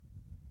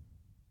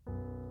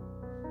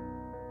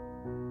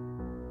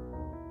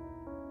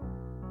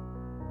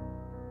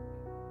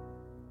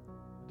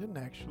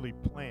didn't actually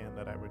plan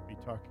that I would be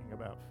talking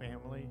about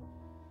family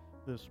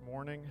this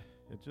morning.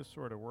 It just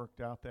sort of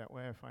worked out that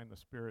way. I find the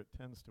Spirit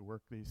tends to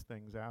work these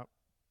things out.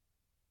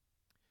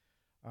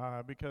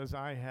 Because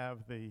I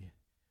have the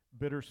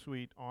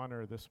bittersweet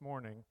honor this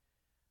morning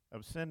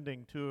of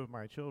sending two of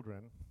my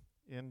children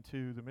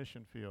into the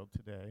mission field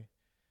today.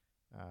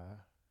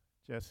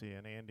 Jesse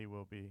and Andy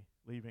will be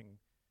leaving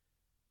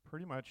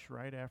pretty much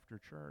right after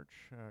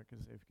church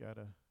because they've got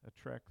a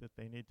trek that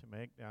they need to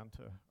make down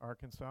to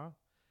Arkansas.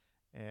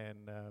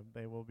 And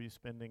they will be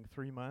spending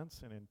 3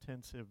 months in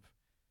intensive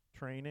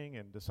training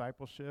and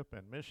discipleship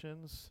and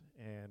missions.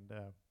 And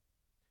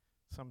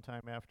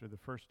sometime after the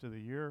first of the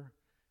year,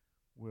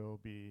 we'll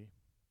be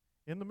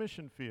in the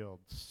mission field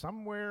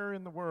somewhere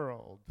in the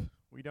world.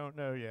 We don't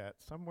know yet.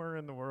 Somewhere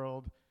in the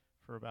world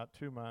for about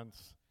 2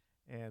 months.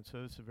 And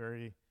so it's a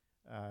very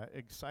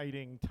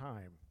exciting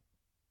time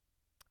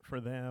for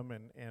them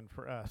and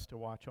for us to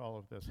watch all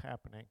of this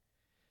happening.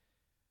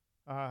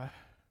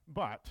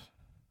 But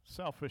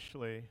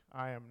selfishly,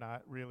 I am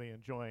not really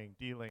enjoying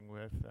dealing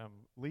with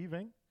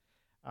leaving.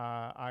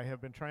 I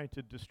have been trying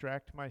to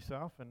distract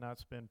myself and not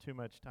spend too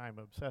much time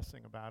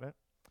obsessing about it.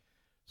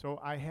 So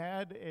I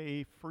had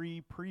a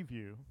free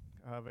preview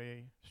of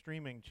a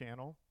streaming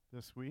channel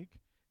this week,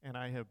 and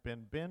I have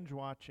been binge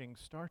watching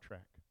Star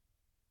Trek.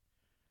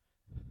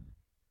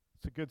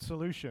 It's a good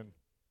solution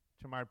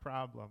to my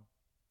problem.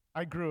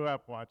 I grew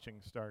up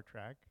watching Star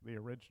Trek. The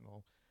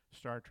original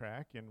Star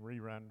Trek in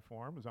rerun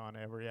form was on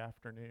every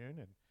afternoon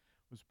and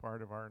was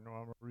part of our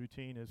normal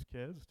routine as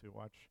kids to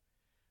watch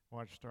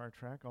Star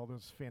Trek. All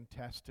those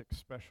fantastic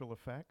special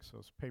effects,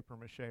 those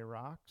papier-mâché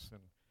rocks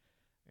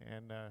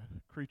and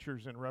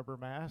creatures in rubber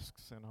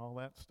masks and all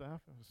that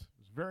stuff. It was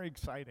very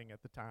exciting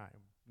at the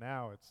time.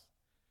 Now it's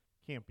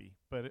campy,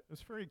 but it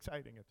was very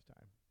exciting at the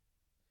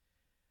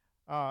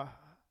time.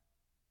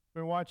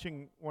 Been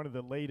watching one of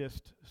the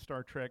latest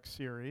Star Trek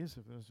series.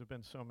 There's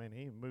been so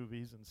many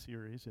movies and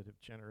series that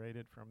have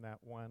generated from that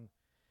one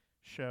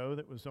show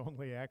that was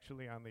only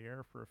actually on the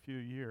air for a few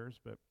years,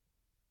 but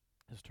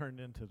has turned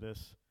into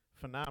this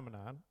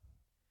phenomenon.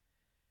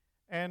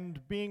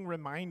 And being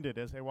reminded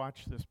as I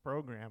watched this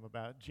program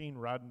about Gene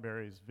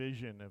Roddenberry's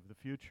vision of the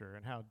future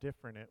and how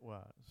different it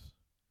was.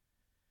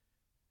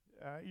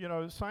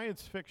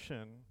 Science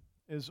fiction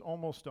is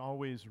almost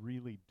always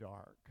really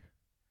dark.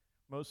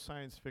 Most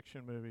science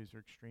fiction movies are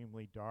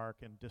extremely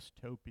dark and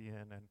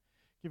dystopian and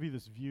give you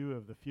this view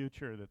of the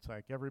future that's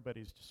like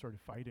everybody's just sort of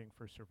fighting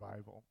for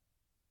survival.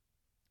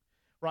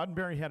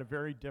 Roddenberry had a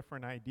very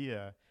different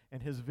idea,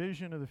 and his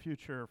vision of the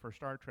future for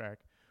Star Trek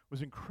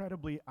was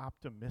incredibly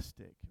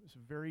optimistic. It was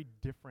a very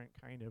different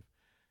kind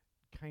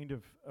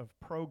of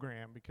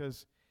program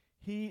because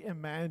he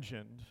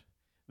imagined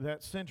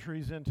that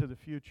centuries into the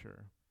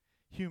future,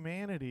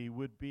 humanity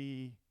would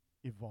be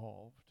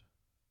evolved.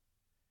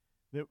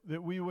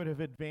 That we would have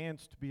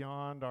advanced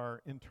beyond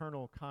our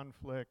internal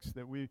conflicts,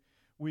 that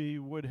we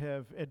would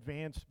have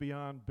advanced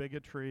beyond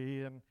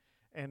bigotry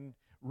and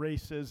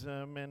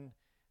racism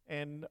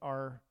and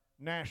our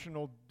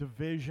national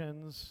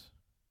divisions.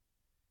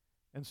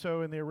 And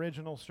so in the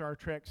original Star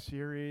Trek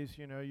series,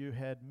 you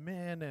had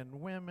men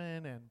and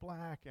women and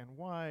black and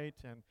white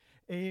and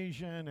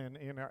Asian and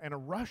a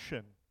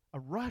Russian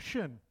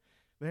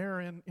there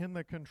in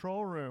the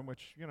control room,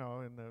 which,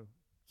 in the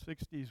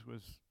 60s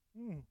was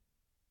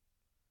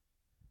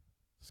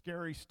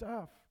scary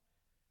stuff.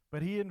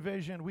 But he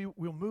envisioned we'll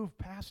move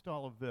past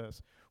all of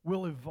this.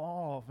 We'll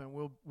evolve and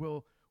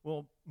we'll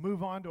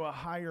move on to a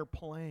higher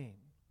plane.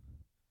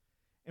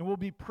 And we'll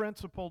be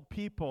principled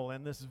people.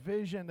 And this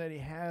vision that he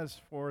has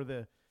for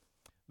the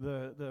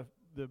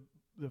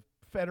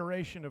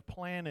Federation of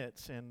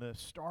Planets and the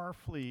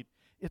Starfleet,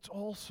 it's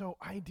also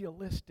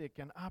idealistic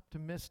and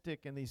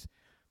optimistic. And these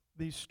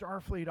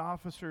Starfleet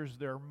officers,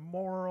 they're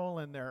moral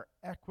and they're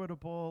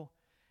equitable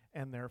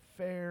and they're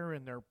fair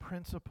and they're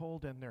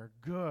principled and they're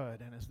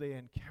good. And as they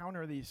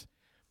encounter these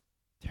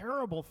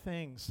terrible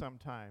things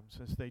sometimes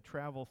as they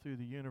travel through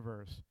the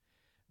universe,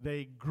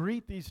 they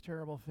greet these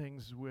terrible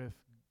things with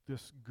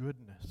this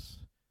goodness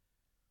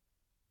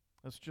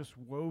that's just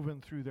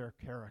woven through their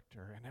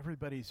character. And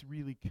everybody's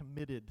really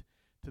committed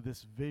to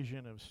this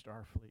vision of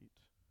Starfleet.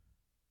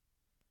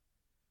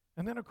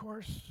 And then, of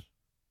course,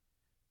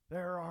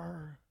 there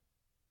are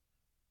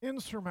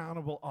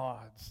insurmountable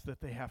odds that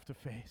they have to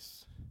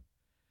face,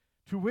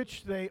 to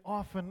which they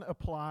often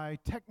apply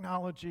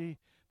technology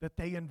that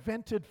they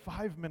invented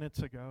 5 minutes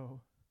ago.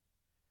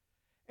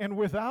 And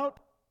without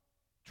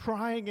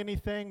trying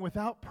anything,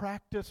 without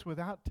practice,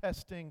 without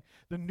testing,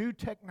 the new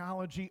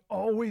technology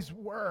always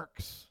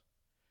works.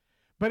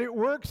 But it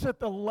works at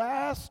the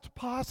last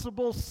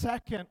possible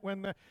second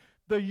when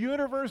the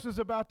universe is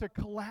about to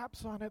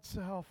collapse on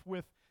itself.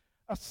 With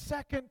a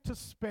second to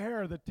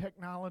spare, the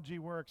technology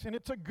works. And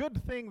it's a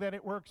good thing that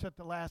it works at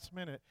the last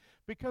minute,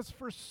 because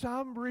for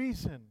some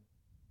reason,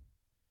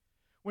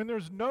 when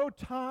there's no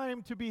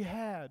time to be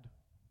had,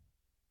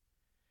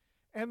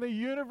 and the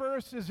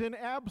universe is in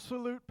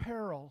absolute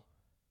peril,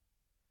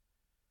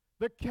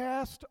 the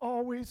cast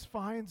always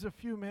finds a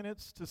few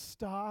minutes to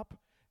stop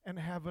and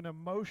have an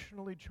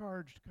emotionally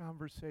charged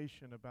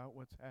conversation about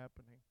what's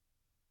happening.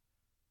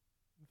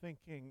 I'm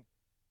thinking,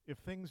 if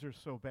things are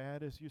so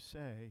bad as you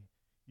say,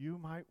 you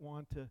might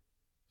want to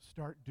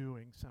start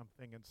doing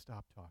something and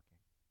stop talking.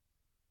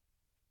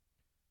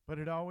 But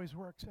it always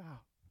works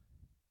out.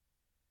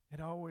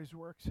 It always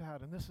works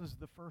out. And this is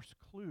the first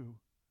clue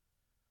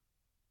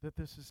that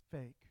this is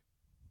fake.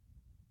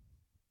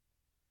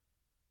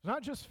 It's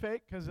not just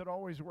fake because it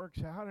always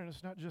works out, and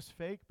it's not just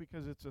fake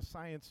because it's a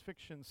science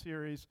fiction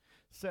series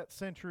set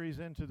centuries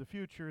into the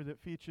future that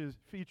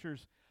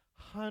features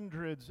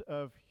hundreds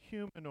of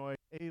humanoid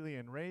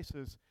alien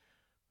races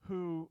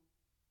who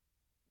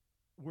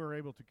we're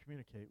able to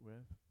communicate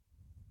with.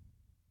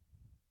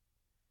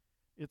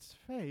 It's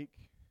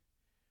fake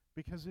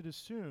because it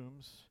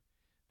assumes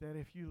that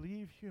if you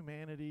leave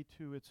humanity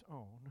to its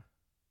own,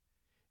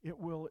 it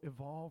will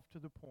evolve to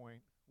the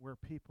point where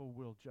people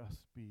will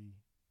just be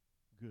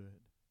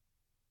good.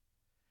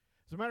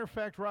 As a matter of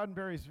fact,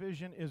 Roddenberry's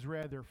vision is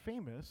rather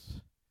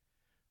famous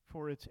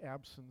for its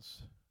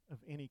absence of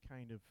any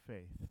kind of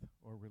faith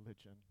or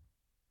religion.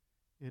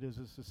 It is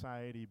a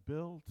society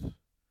built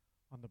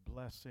on the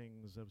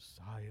blessings of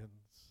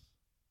science.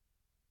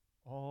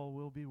 All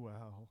will be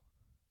well.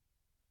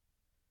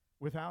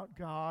 Without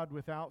God,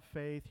 without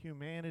faith,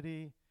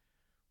 humanity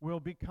will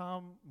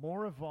become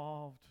more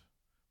evolved,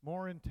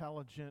 more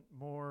intelligent,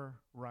 more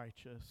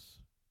righteous.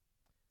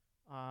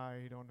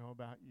 I don't know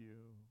about you,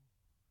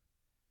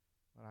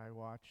 but I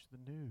watch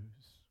the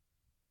news,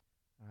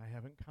 and I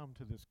haven't come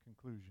to this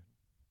conclusion.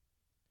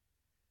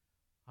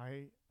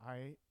 I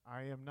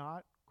am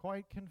not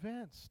quite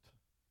convinced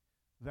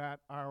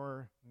that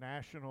our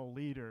national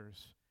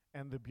leaders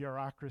and the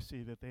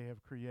bureaucracy that they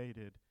have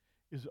created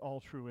is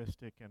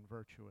altruistic and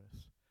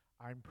virtuous.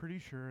 I'm pretty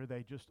sure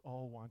they just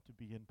all want to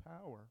be in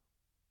power.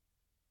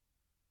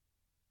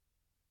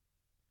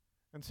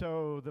 And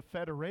so the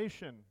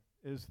Federation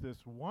is this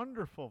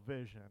wonderful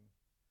vision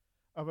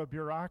of a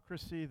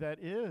bureaucracy that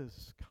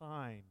is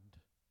kind,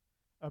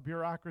 a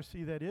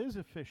bureaucracy that is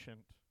efficient.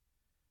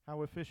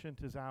 How efficient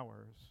is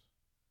ours?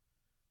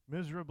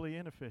 Miserably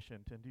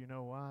inefficient. And do you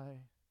know why?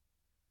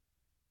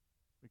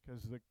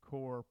 Because the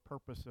core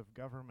purpose of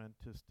government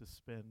is to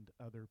spend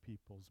other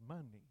people's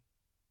money.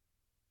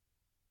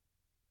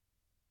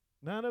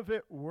 None of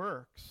it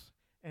works,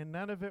 and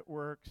none of it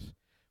works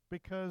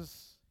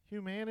because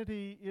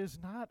humanity is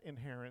not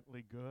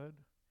inherently good.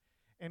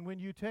 And when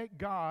you take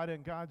God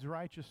and God's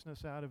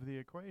righteousness out of the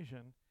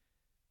equation,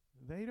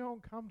 they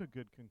don't come to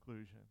good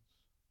conclusions.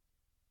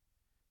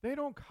 They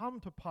don't come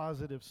to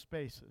positive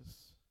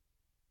spaces.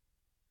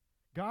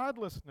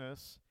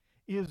 Godlessness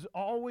is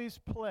always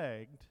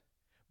plagued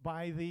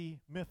by the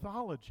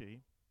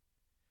mythology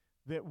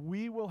that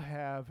we will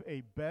have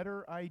a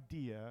better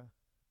idea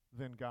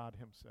than God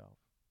himself.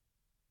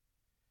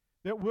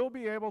 That we'll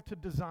be able to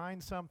design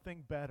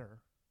something better.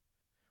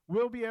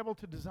 We'll be able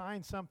to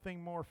design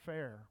something more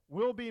fair.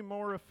 We'll be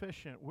more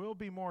efficient. We'll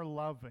be more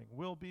loving.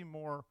 We'll be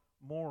more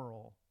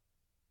moral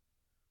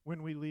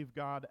when we leave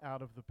God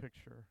out of the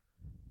picture.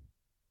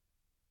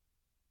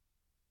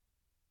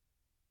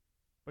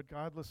 But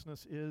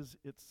godlessness is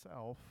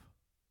itself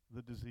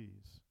the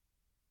disease.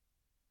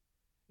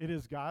 It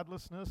is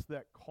godlessness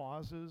that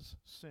causes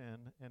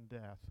sin and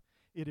death.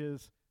 It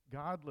is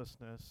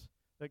godlessness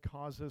that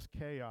causes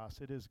chaos.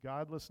 It is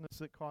godlessness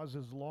that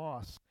causes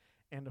loss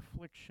and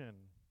affliction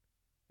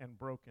and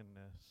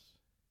brokenness.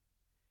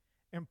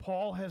 And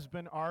Paul has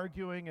been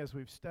arguing, as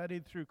we've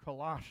studied through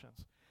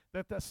Colossians,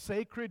 that the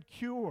sacred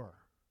cure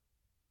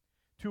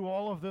to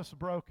all of this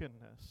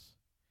brokenness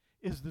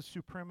is the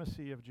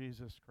supremacy of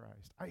Jesus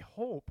Christ. I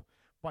hope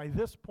by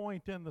this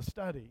point in the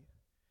study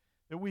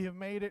that we have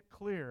made it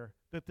clear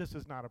that this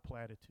is not a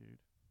platitude.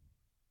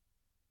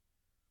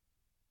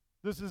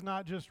 This is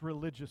not just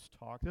religious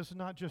talk. This is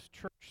not just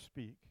church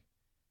speak.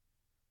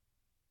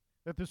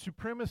 That the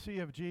supremacy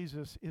of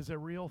Jesus is a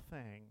real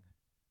thing.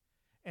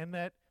 And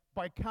that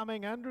by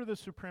coming under the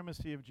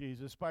supremacy of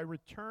Jesus, by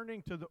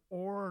returning to the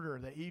order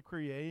that he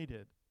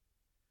created,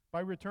 by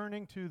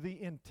returning to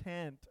the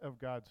intent of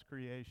God's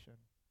creation,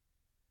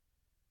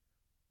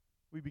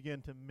 we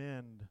begin to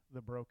mend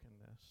the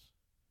brokenness.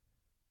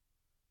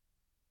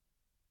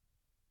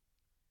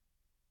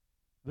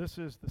 This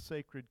is the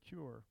sacred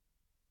cure.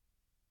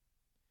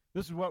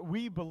 This is what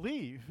we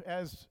believe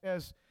as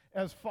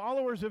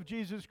followers of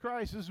Jesus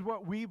Christ. This is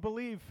what we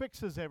believe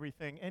fixes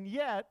everything. And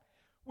yet,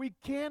 we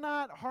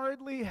cannot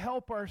hardly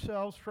help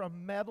ourselves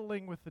from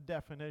meddling with the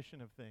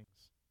definition of things.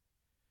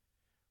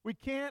 We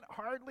can't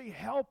hardly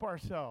help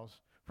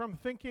ourselves from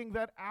thinking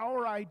that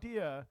our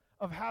idea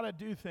of how to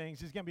do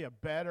things is going to be a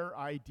better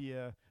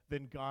idea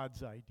than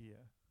God's idea.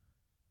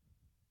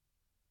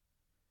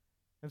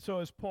 And so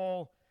as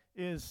Paul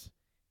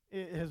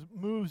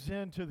moves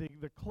into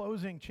the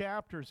closing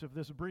chapters of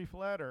this brief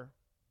letter,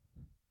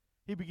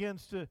 he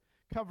begins to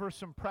cover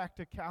some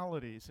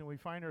practicalities. And we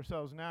find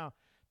ourselves now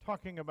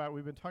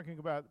we've been talking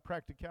about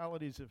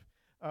practicalities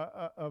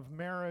of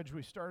marriage.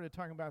 We started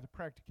talking about the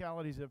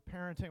practicalities of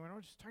parenting.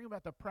 We're just talking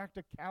about the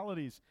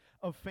practicalities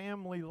of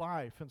family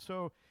life. And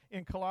so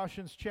in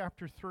Colossians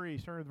chapter 3,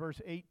 starting with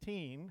verse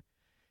 18,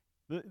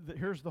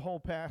 here's the whole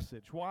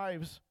passage.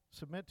 Wives,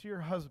 submit to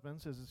your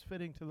husbands as is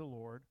fitting to the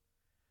Lord.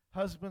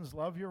 Husbands,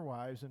 love your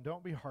wives and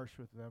don't be harsh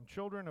with them.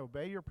 Children,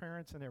 obey your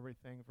parents in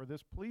everything, for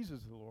this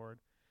pleases the Lord.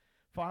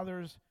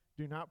 Fathers,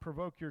 do not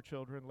provoke your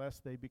children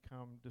lest they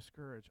become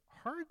discouraged.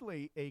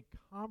 Hardly a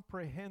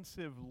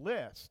comprehensive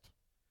list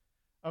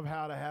of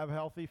how to have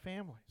healthy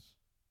families.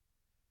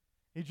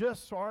 He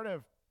just sort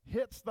of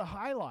hits the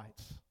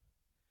highlights.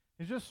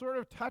 He's just sort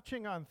of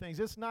touching on things.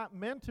 It's not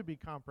meant to be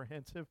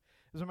comprehensive.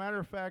 As a matter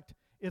of fact,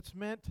 it's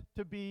meant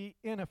to be,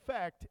 in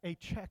effect, a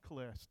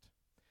checklist.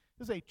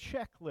 This is a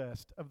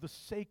checklist of the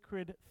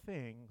sacred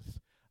things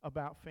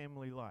about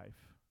family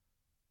life.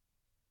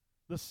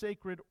 The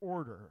sacred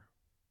order.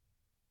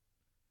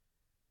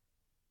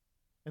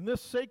 And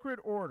this sacred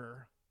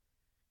order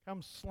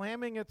comes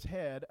slamming its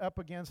head up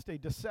against a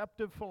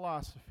deceptive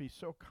philosophy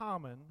so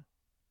common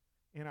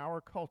in our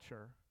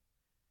culture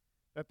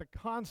that the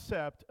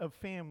concept of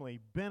family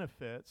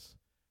benefits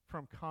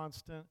from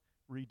constant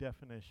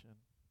redefinition.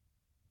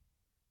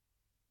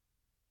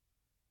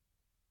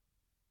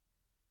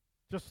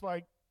 Just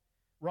like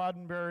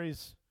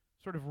Roddenberry's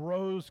sort of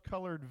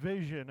rose-colored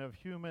vision of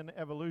human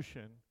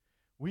evolution,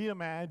 we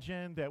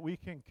imagine that we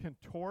can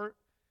contort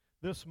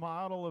this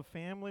model of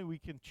family, we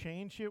can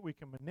change it, we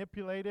can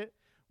manipulate it,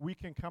 we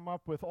can come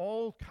up with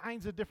all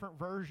kinds of different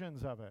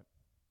versions of it.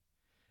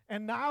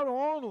 And not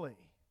only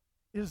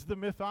is the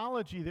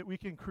mythology that we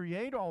can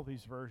create all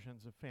these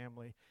versions of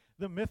family,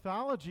 the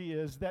mythology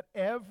is that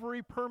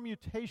every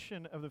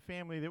permutation of the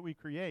family that we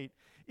create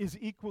is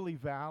equally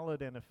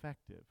valid and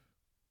effective.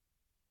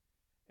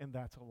 And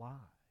that's a lie.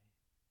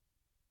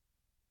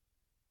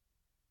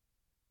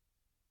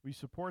 We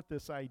support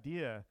this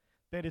idea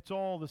that it's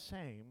all the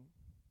same,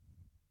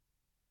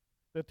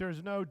 that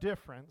there's no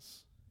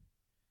difference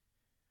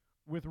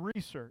with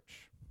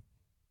research.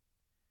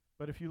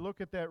 But if you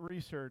look at that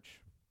research,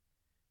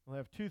 we'll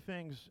have two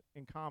things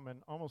in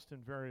common almost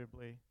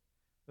invariably.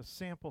 The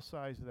sample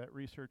size of that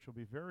research will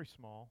be very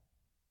small,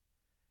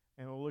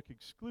 and we'll look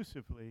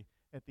exclusively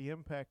at the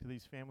impact of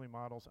these family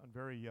models on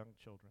very young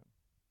children.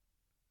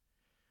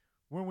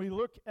 When we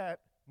look at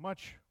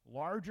much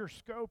larger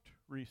scoped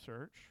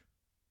research,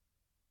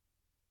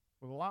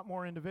 with a lot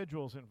more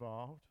individuals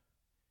involved,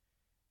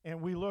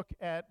 and we look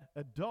at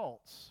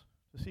adults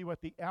to see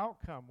what the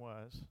outcome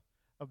was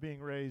of being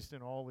raised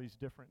in all these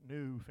different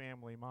new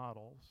family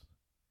models,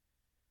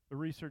 the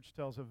research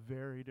tells a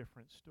very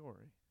different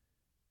story.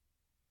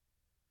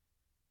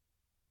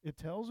 It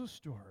tells a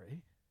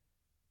story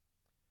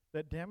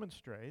that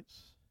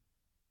demonstrates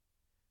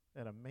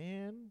that a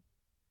man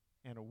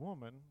and a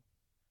woman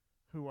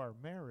who are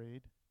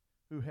married,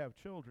 who have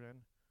children,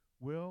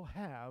 will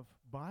have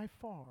by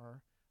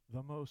far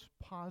the most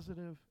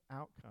positive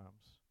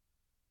outcomes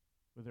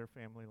with their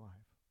family life.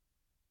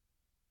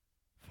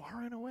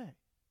 Far and away.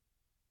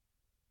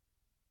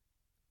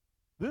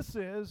 This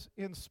is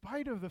in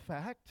spite of the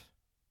fact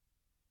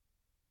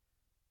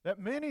that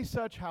many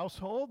such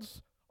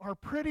households are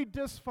pretty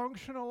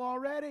dysfunctional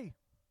already.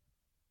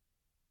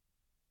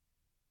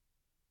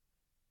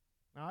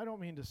 Now, I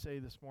don't mean to say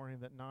this morning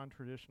that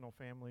non-traditional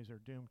families are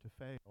doomed to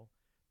fail.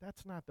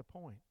 That's not the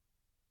point.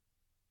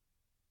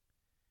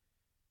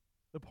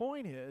 The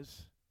point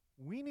is,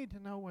 we need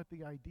to know what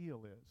the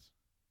ideal is.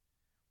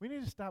 We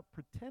need to stop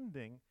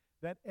pretending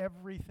that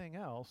everything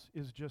else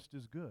is just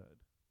as good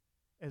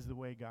as the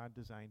way God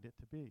designed it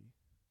to be.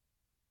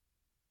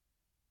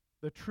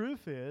 The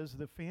truth is,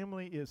 the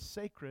family is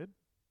sacred,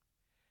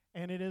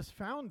 and it is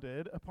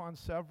founded upon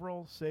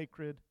several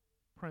sacred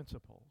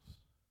principles.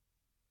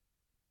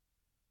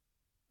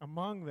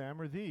 Among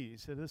them are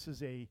these. So this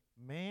is a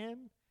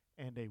man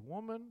and a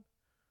woman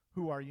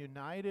who are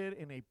united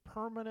in a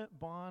permanent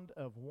bond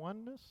of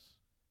oneness.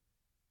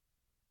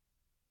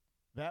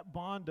 That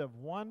bond of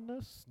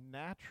oneness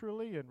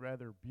naturally and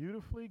rather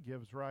beautifully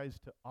gives rise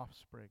to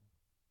offspring.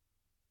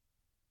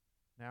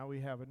 Now we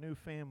have a new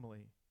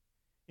family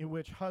in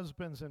which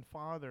husbands and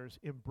fathers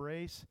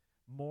embrace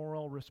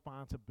moral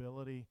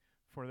responsibility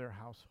for their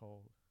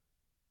household,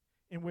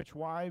 in which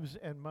wives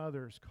and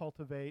mothers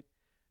cultivate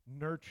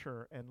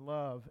nurture and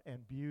love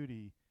and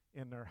beauty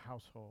in their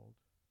household.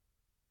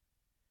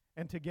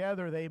 And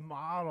together they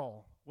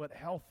model what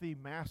healthy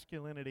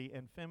masculinity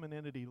and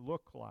femininity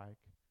look like.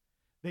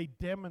 They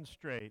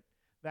demonstrate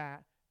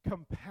that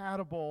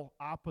compatible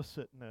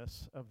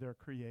oppositeness of their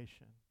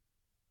creation.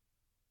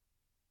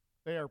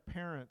 They are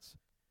parents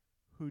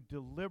who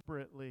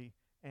deliberately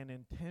and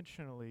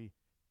intentionally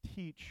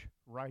teach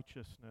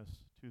righteousness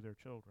to their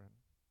children.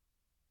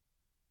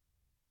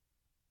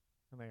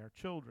 And they are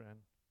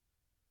children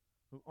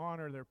who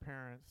honor their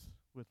parents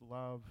with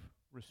love,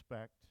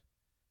 respect,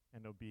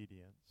 and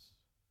obedience.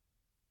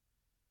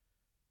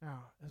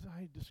 Now, as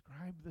I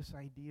describe this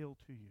ideal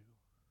to you,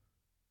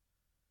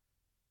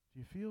 do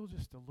you feel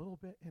just a little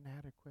bit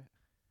inadequate?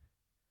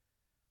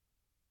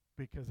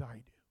 Because I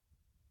do.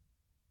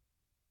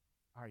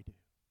 I do.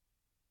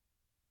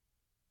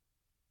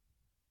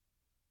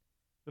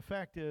 The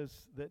fact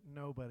is that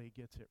nobody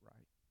gets it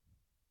right.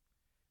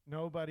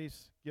 Nobody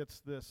gets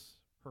this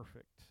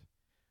perfect.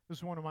 This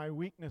is one of my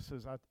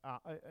weaknesses,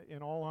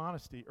 in all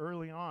honesty.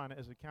 Early on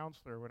as a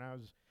counselor, when I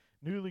was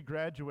newly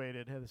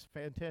graduated, had this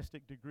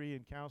fantastic degree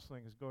in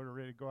counseling, is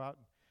ready to go out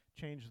and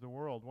change the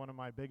world. One of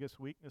my biggest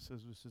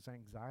weaknesses was this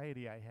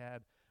anxiety I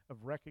had of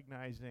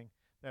recognizing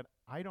that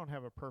I don't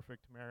have a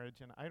perfect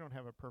marriage and I don't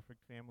have a perfect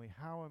family.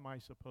 How am I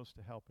supposed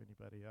to help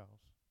anybody else?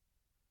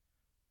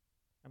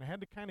 And I had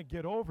to kind of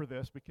get over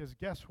this, because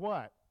guess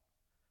what?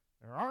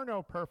 There are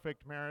no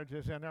perfect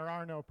marriages and there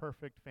are no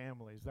perfect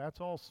families.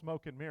 That's all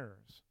smoke and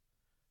mirrors.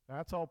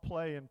 That's all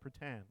play and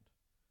pretend.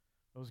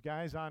 Those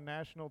guys on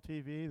national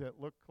TV that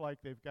look like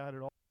they've got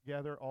it all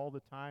together all the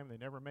time, they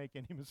never make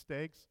any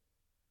mistakes,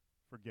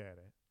 forget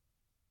it.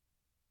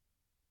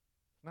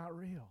 It's not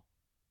real.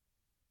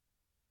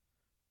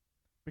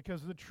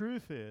 Because the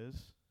truth is,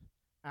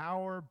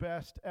 our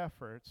best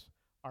efforts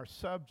are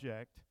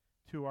subject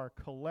to our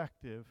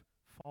collective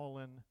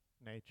fallen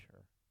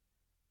nature.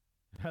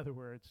 In other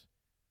words,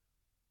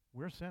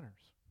 we're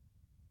sinners.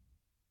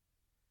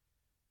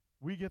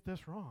 We get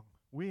this wrong.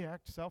 We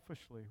act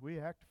selfishly. We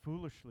act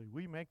foolishly.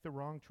 We make the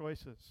wrong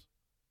choices.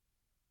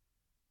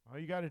 All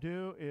you got to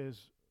do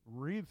is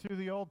read through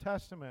the Old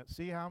Testament.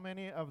 See how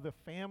many of the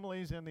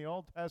families in the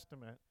Old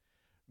Testament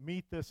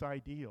meet this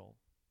ideal.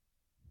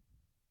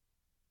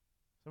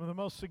 Some of the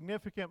most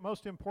significant,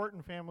 most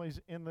important families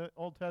in the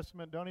Old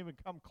Testament don't even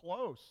come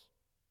close.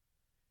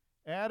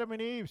 Adam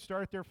and Eve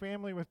start their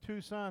family with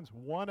 2 sons.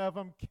 One of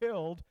them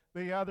killed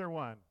the other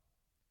one.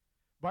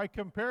 By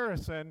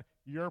comparison,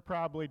 you're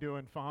probably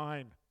doing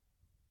fine.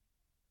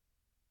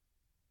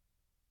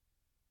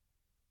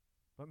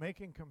 But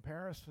making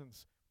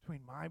comparisons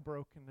between my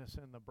brokenness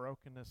and the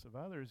brokenness of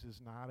others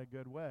is not a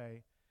good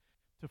way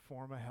to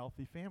form a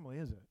healthy family,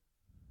 is it?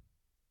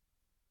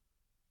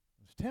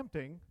 It's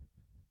tempting,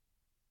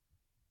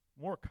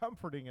 more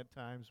comforting at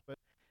times, but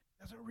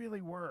it doesn't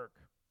really work.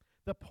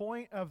 The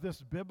point of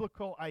this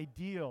biblical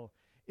ideal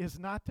is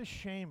not to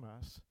shame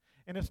us,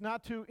 and it's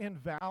not to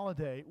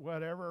invalidate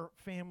whatever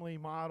family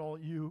model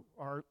you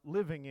are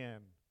living in.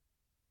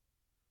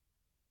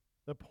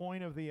 The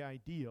point of the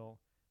ideal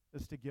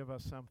is to give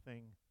us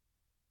something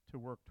to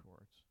work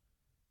towards.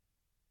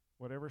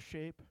 Whatever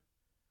shape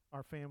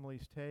our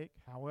families take,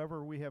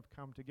 however we have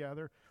come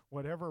together,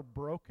 whatever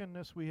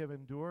brokenness we have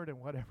endured, and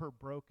whatever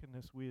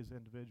brokenness we as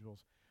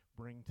individuals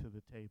bring to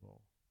the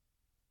table.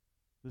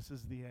 This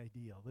is the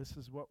ideal. This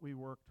is what we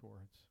work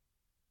towards.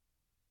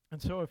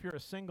 And so if you're a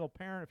single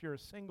parent, if you're a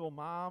single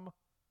mom,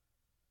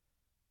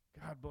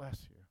 God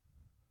bless you.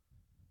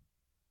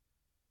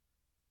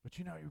 But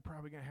you know, you're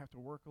probably going to have to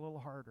work a little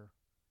harder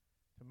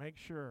to make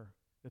sure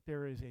that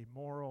there is a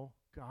moral,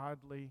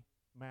 godly,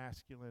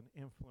 masculine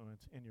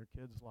influence in your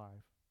kid's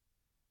life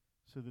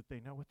so that they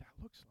know what that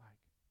looks like.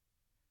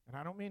 And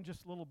I don't mean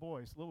just little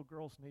boys. Little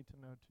girls need to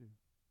know too.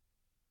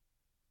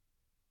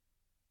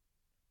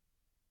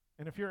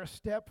 And if you're a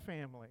step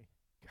family,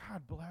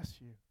 God bless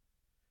you.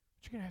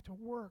 But you're going to have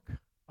to work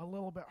a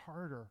little bit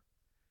harder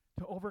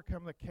to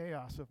overcome the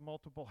chaos of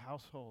multiple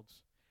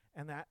households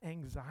and that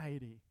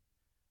anxiety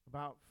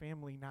about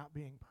family not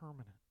being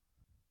permanent.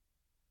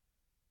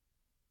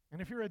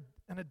 And if you're an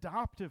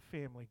adoptive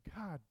family,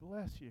 God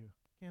bless you.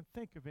 Can't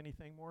think of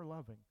anything more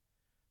loving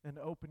than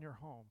to open your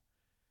home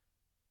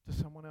to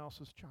someone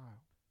else's child.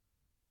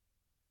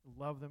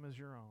 Love them as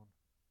your own.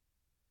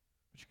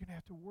 But you're going to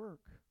have to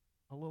work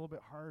a little bit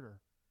harder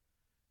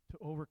to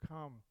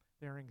overcome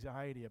their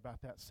anxiety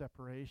about that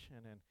separation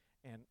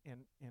and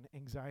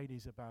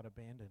anxieties about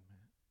abandonment.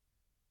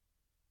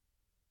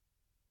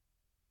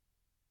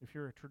 If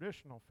you're a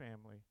traditional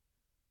family,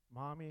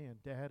 mommy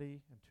and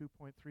daddy and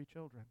 2.3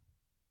 children,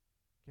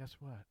 guess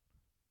what?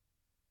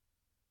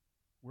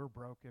 We're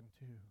broken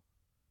too.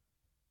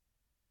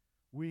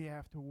 We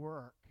have to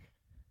work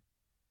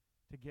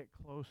to get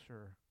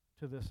closer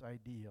to this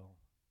ideal.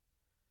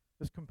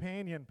 This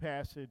companion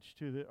passage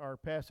to our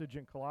passage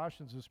in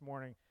Colossians this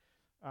morning,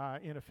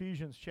 in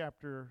Ephesians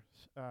chapter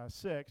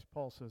 6,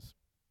 Paul says,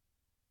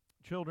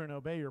 "Children,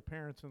 obey your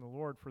parents in the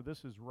Lord, for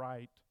this is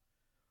right.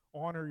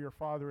 Honor your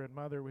father and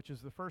mother, which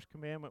is the first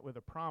commandment with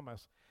a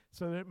promise,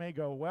 so that it may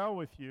go well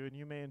with you and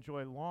you may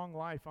enjoy long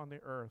life on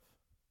the earth.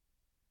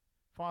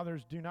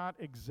 Fathers, do not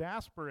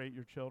exasperate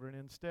your children.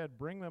 Instead,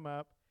 bring them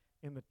up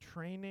in the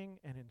training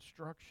and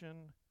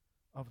instruction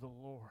of the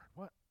Lord."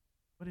 What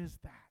is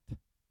that?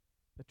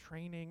 The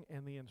training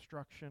and the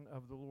instruction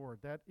of the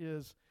Lord. That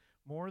is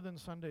more than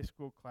Sunday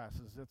school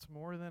classes. It's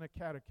more than a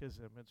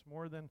catechism. It's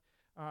more than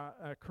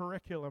a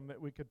curriculum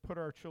that we could put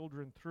our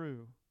children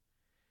through.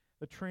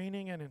 The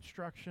training and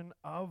instruction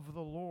of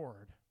the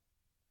Lord.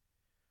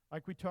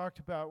 Like we talked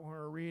about when we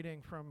were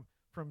reading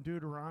from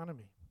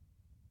Deuteronomy,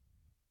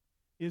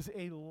 is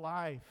a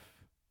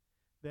life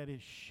that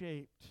is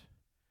shaped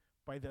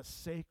by the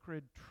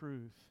sacred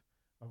truth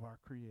of our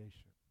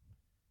creation.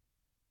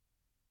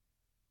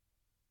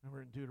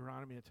 Remember in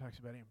Deuteronomy it talks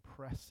about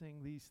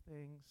impressing these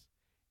things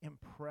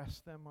impress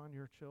them on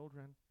your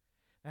children.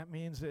 That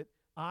means that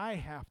I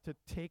have to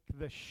take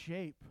the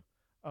shape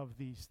of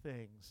these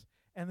things.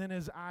 And then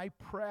as I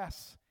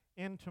press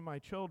into my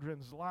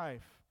children's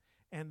life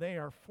and they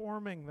are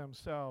forming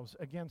themselves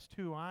against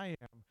who I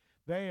am,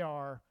 they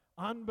are,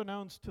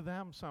 unbeknownst to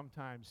them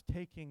sometimes,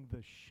 taking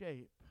the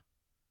shape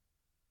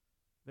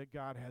that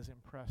God has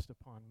impressed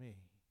upon me.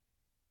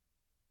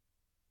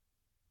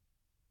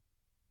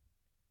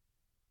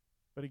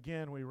 But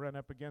again, we run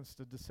up against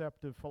a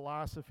deceptive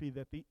philosophy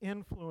that the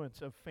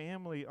influence of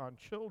family on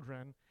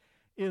children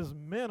is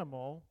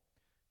minimal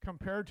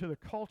compared to the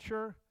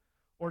culture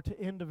or to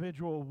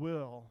individual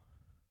will.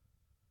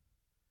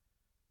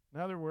 In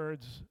other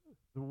words,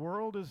 the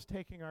world is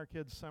taking our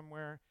kids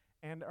somewhere,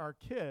 and our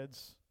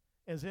kids,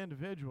 as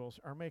individuals,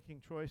 are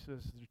making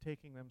choices. They're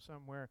taking them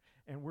somewhere,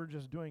 and we're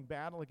just doing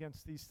battle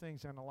against these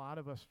things, and a lot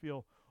of us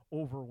feel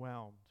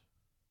overwhelmed.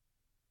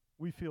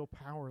 We feel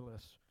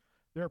powerless.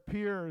 Their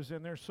peers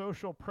and their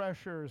social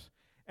pressures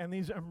and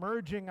these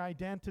emerging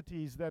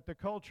identities that the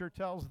culture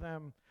tells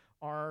them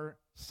are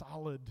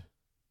solid,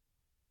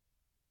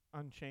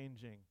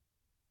 unchanging,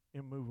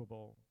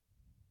 immovable.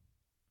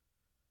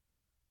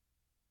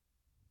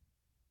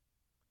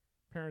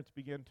 Parents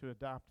begin to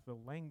adopt the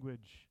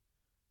language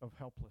of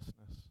helplessness.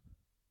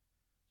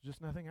 There's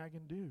just nothing I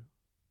can do.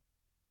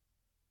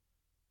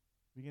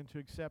 Begin to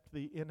accept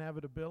the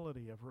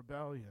inevitability of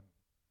rebellion.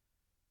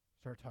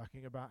 Start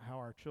talking about how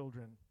our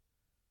children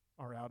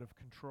are out of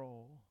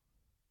control.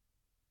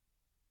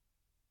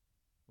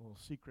 A little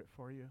secret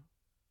for you.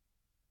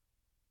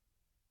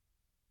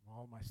 From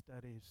all my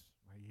studies,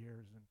 my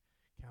years in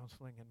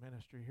counseling and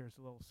ministry, here's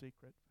a little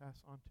secret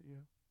pass on to you.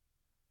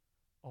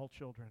 All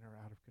children are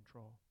out of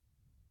control.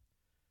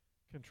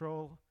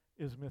 Control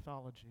is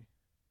mythology.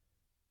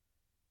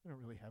 We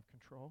don't really have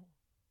control.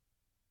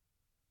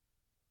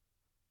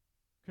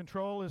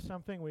 Control is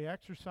something we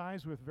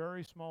exercise with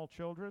very small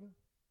children,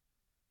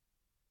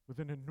 with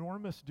an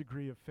enormous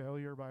degree of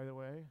failure, by the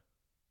way.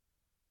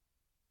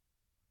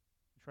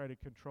 You try to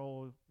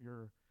control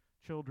your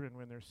children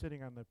when they're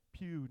sitting on the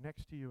pew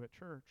next to you at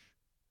church.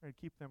 Try to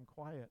keep them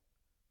quiet,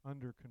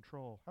 under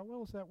control. How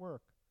well does that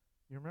work?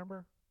 You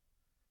remember?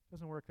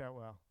 Doesn't work that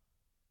well.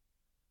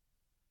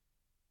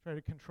 Try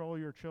to control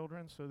your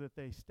children so that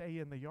they stay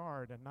in the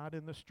yard and not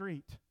in the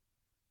street.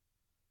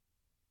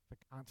 It's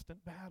a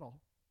constant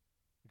battle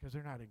because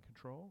they're not in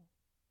control.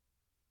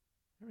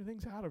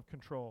 Everything's out of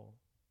control.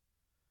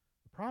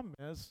 The problem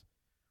is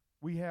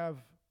we have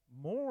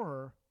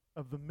more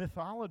of the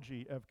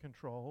mythology of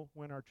control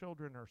when our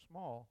children are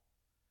small.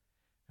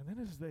 And then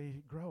as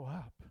they grow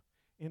up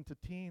into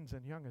teens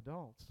and young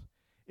adults,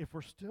 if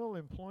we're still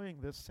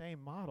employing this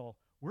same model,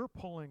 we're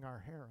pulling our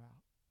hair out.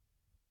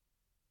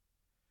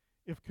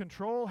 If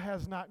control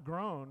has not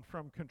grown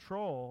from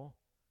control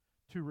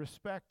to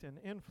respect and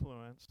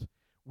influence,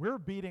 we're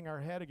beating our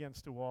head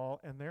against a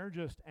wall and they're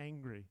just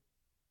angry.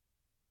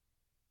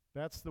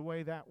 That's the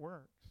way that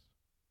works.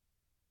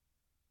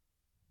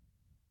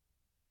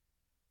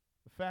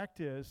 The fact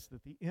is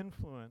that the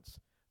influence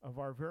of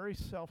our very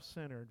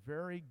self-centered,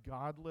 very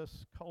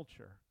godless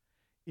culture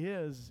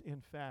is,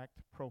 in fact,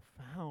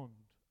 profound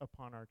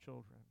upon our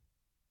children.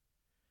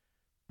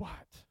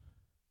 But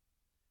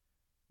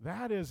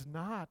that is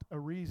not a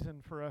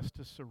reason for us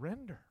to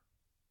surrender.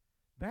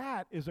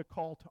 That is a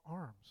call to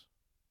arms.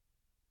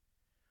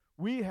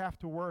 We have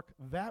to work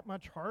that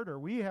much harder.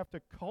 We have to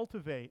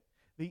cultivate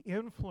the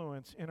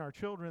influence in our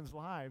children's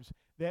lives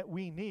that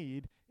we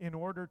need in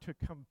order to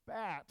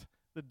combat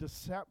the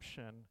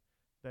deception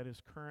that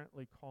is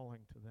currently calling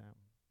to them.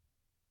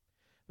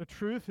 The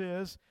truth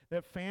is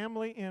that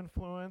family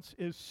influence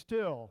is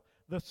still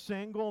the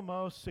single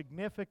most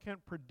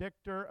significant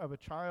predictor of a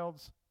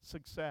child's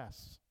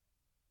success.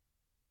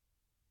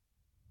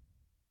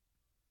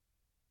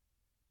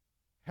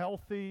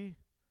 Healthy,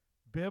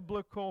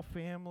 biblical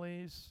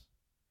families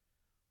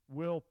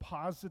will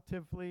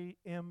positively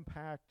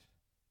impact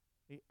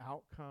the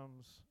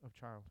outcomes of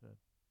childhood.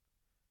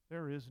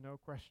 There is no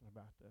question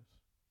about this.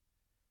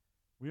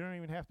 We don't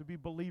even have to be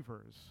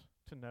believers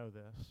to know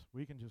this.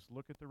 We can just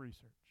look at the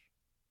research.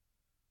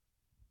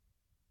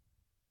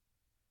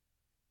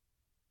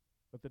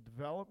 But the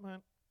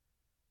development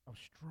of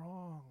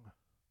strong,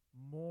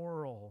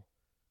 moral,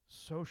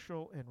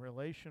 social, and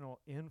relational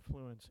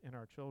influence in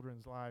our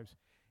children's lives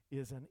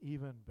is an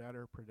even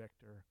better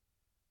predictor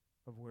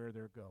of where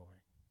they're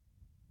going.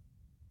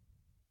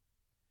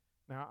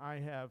 Now, I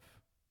have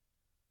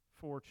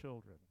 4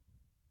 children.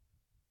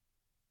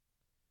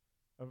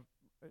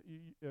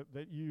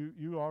 That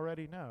you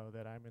already know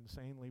that I'm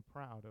insanely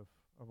proud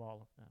of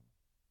all of them.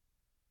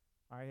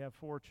 I have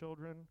 4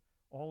 children,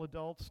 all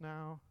adults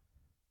now.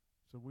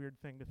 It's a weird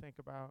thing to think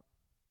about.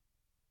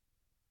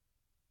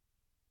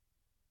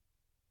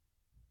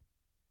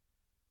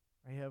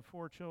 I have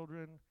 4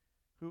 children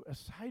who,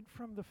 aside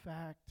from the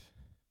fact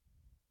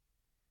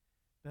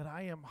that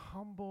I am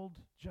humbled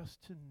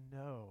just to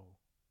know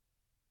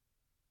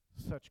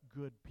such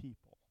good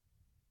people,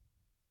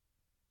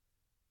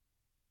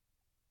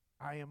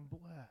 I am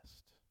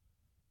blessed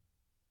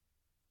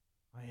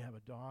I have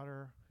a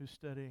daughter who's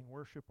studying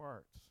worship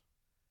arts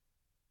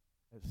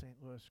at St.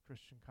 Louis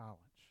Christian College.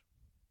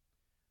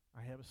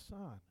 I have a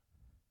son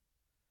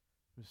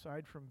who,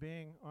 aside from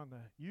being on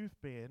the youth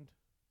band,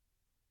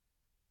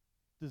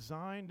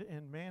 designed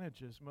and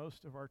manages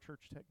most of our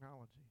church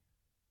technology.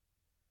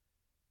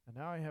 And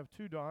now I have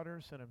 2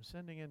 daughters that I'm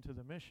sending into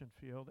the mission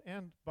field,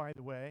 and, by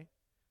the way,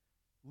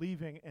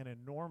 leaving an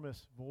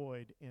enormous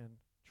void in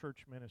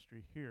church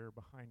ministry here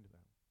behind them.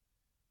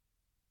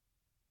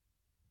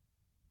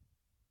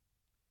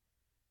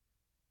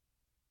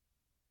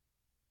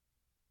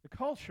 The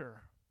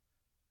culture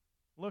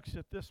looks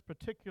at this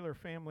particular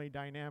family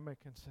dynamic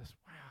and says,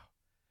 wow,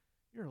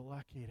 you're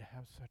lucky to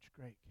have such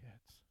great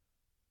kids.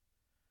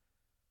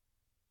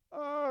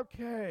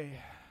 Okay.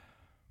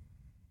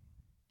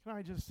 Can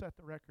I just set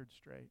the record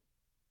straight?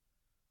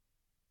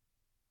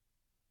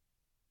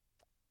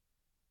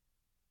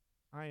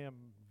 I am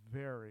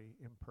very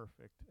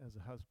imperfect as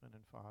a husband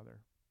and father.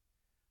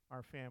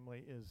 Our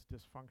family is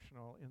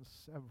dysfunctional in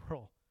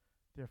several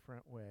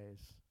different ways.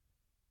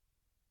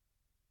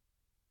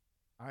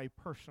 I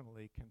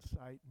personally can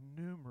cite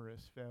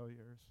numerous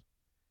failures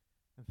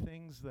and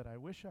things that I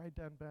wish I'd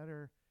done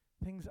better,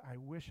 things I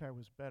wish I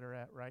was better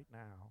at right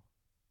now.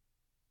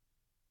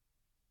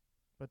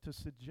 But to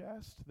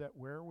suggest that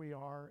where we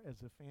are as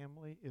a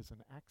family is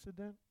an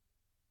accident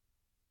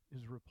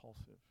is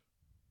repulsive.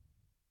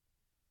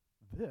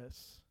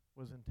 This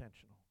was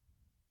intentional.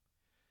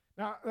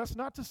 Now, that's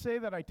not to say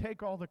that I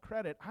take all the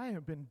credit. I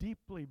have been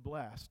deeply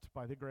blessed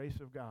by the grace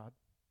of God.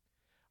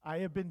 I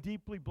have been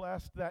deeply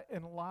blessed that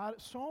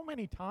so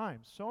many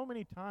times,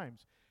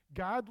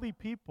 godly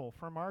people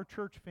from our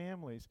church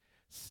families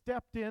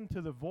stepped into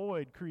the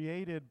void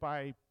created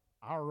by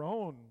our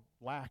own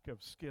lack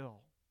of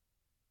skill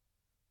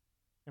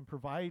and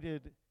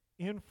provided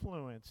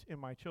influence in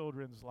my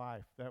children's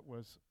life that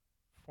was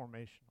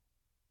formational.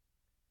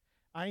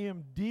 I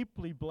am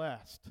deeply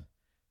blessed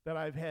that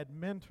I've had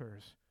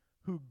mentors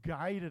who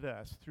guided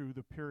us through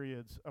the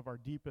periods of our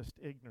deepest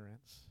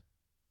ignorance.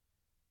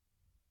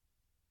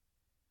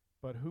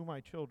 But who my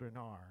children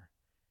are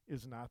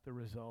is not the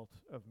result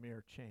of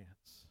mere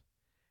chance.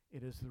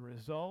 It is the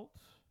result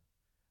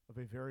of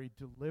a very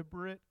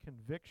deliberate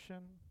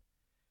conviction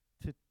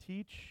to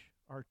teach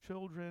our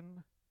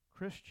children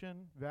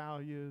Christian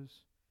values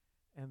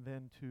and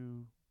then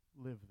to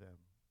live them.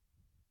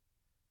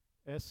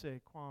 Esse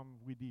quam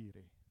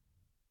videre,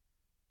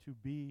 to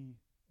be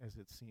as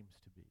it seems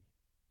to be.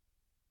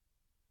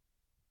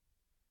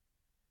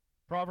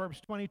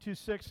 Proverbs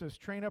 22:6 says,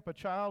 train up a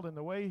child in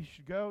the way he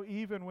should go,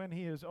 even when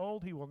he is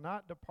old, he will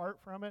not depart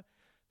from it.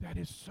 That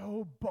is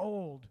so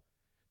bold.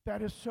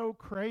 That is so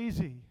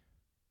crazy.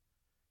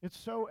 It's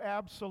so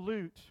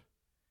absolute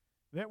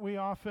that we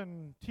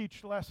often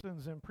teach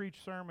lessons and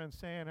preach sermons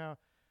saying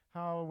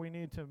how we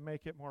need to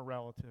make it more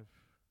relative.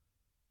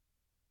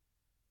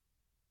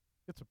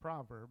 It's a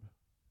proverb.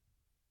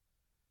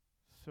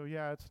 So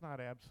yeah, it's not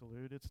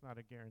absolute. It's not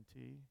a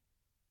guarantee.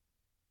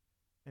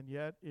 And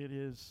yet it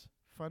is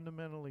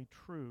fundamentally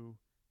true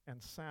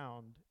and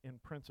sound in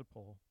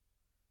principle.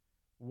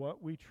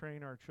 What we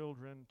train our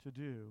children to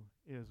do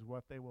is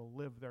what they will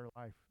live their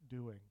life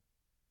doing.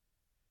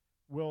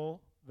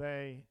 Will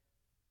they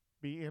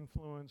be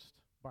influenced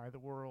by the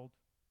world?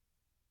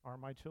 Are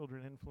my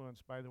children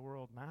influenced by the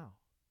world now?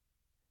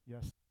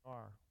 Yes, they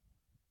are.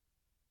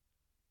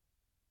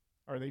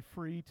 Are they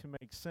free to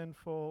make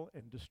sinful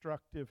and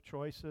destructive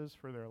choices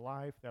for their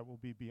life that will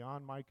be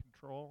beyond my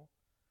control?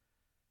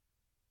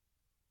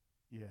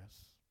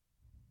 Yes.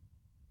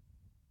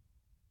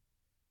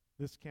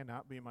 This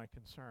cannot be my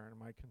concern.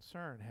 My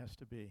concern has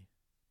to be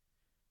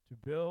to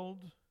build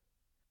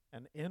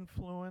an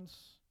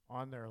influence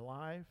on their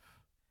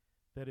life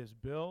that is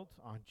built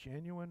on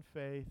genuine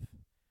faith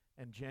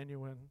and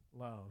genuine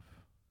love.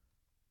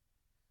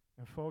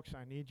 And folks,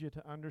 I need you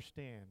to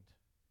understand.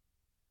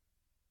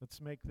 Let's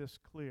make this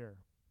clear.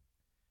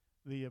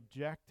 The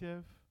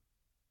objective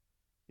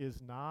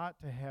is not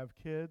to have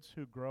kids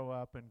who grow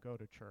up and go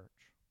to church.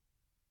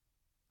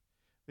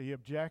 The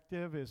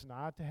objective is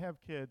not to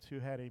have kids who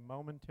had a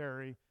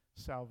momentary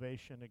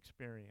salvation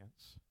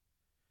experience.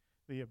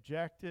 The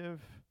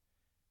objective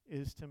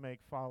is to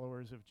make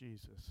followers of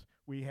Jesus.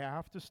 We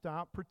have to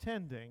stop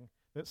pretending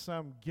that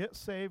some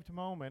get-saved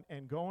moment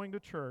and going to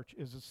church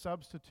is a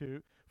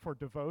substitute for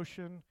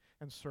devotion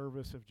and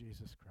service of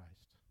Jesus Christ.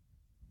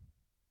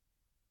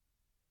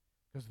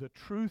 Because the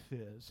truth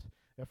is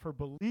that for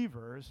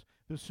believers,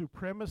 the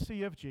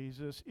supremacy of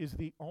Jesus is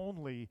the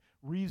only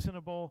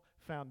reasonable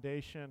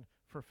foundation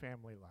for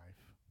family life.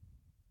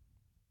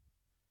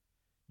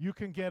 You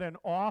can get an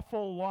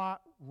awful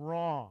lot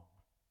wrong.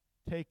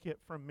 Take it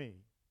from me.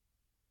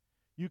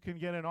 You can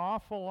get an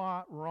awful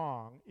lot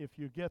wrong if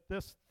you get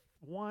this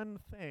one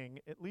thing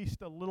at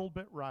least a little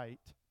bit right.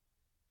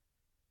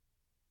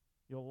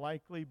 You'll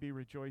likely be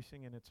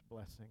rejoicing in its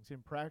blessings. In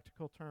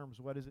practical terms,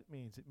 what does it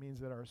mean? It means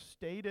that our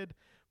stated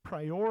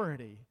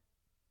priority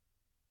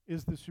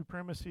is the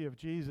supremacy of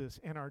Jesus,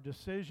 and our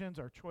decisions,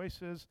 our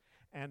choices,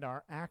 and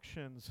our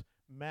actions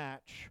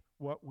match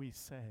what we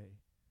say.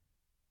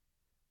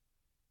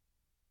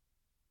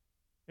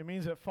 It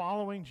means that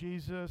following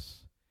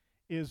Jesus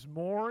is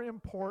more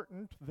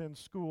important than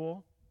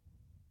school.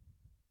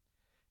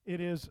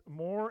 It is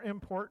more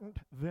important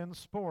than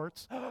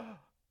sports.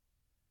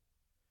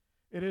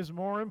 It is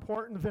more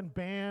important than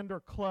band or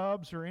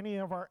clubs or any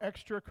of our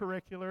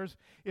extracurriculars.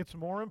 It's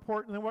more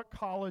important than what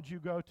college you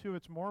go to.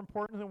 It's more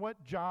important than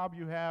what job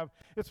you have.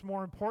 It's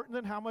more important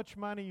than how much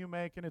money you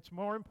make, and it's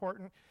more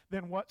important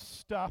than what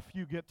stuff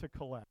you get to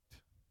collect.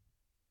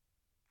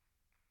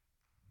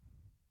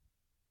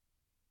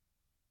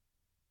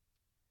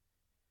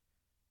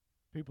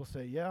 People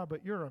say, yeah,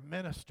 but you're a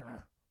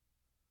minister.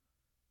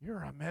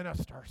 You're a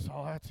minister,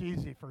 so that's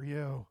easy for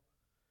you.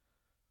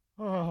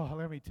 Oh,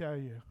 let me tell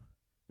you.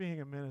 Being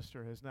a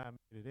minister has not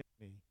made it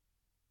any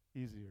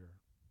easier.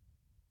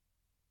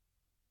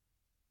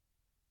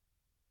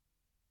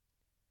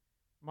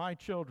 My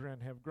children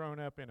have grown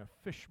up in a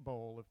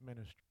fishbowl of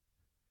ministry,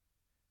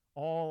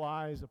 all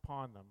eyes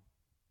upon them.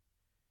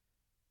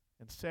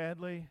 And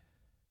sadly,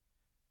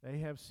 they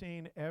have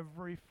seen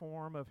every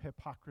form of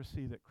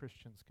hypocrisy that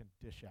Christians can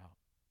dish out.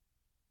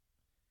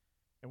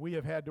 And we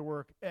have had to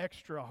work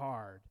extra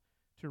hard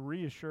to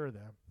reassure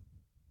them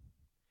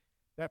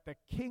that the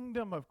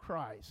kingdom of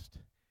Christ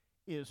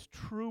is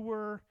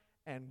truer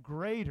and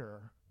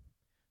greater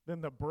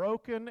than the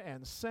broken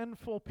and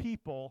sinful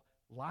people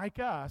like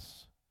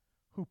us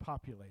who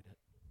populate it.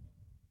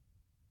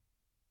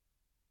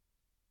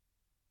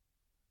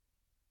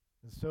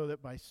 And so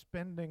that by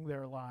spending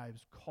their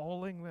lives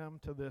calling them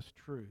to this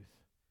truth,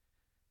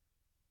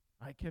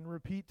 I can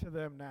repeat to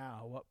them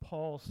now what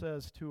Paul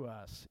says to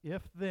us.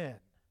 If then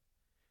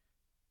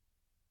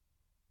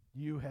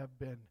you have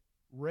been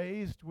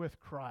raised with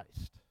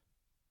Christ,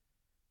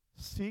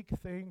 seek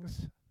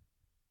things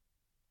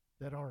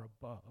that are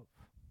above,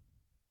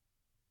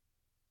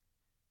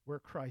 where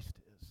Christ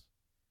is,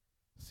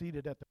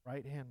 seated at the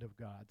right hand of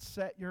God.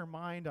 Set your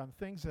mind on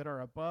things that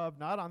are above,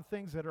 not on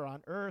things that are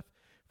on earth,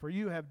 for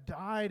you have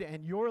died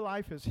and your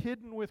life is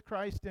hidden with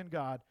Christ in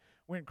God.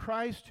 When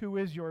Christ, who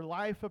is your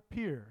life,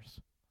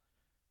 appears,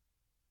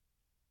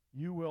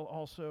 you will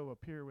also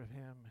appear with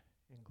him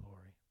in glory.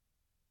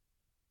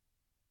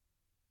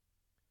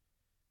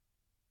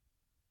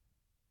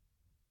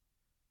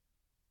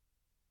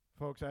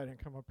 Folks, I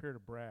didn't come up here to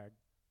brag.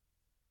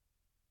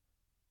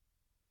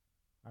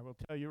 I will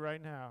tell you right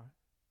now,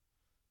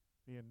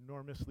 it'd be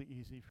enormously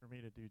easy for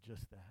me to do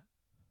just that.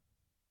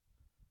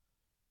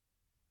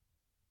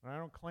 And I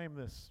don't claim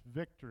this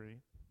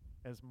victory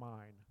as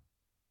mine.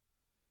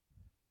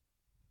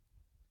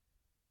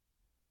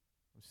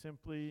 I'm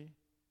simply,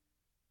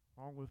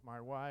 along with my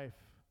wife,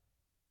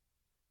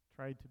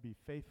 tried to be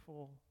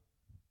faithful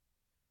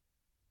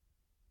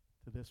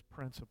to this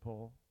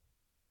principle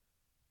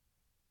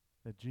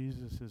that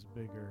Jesus is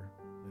bigger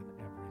than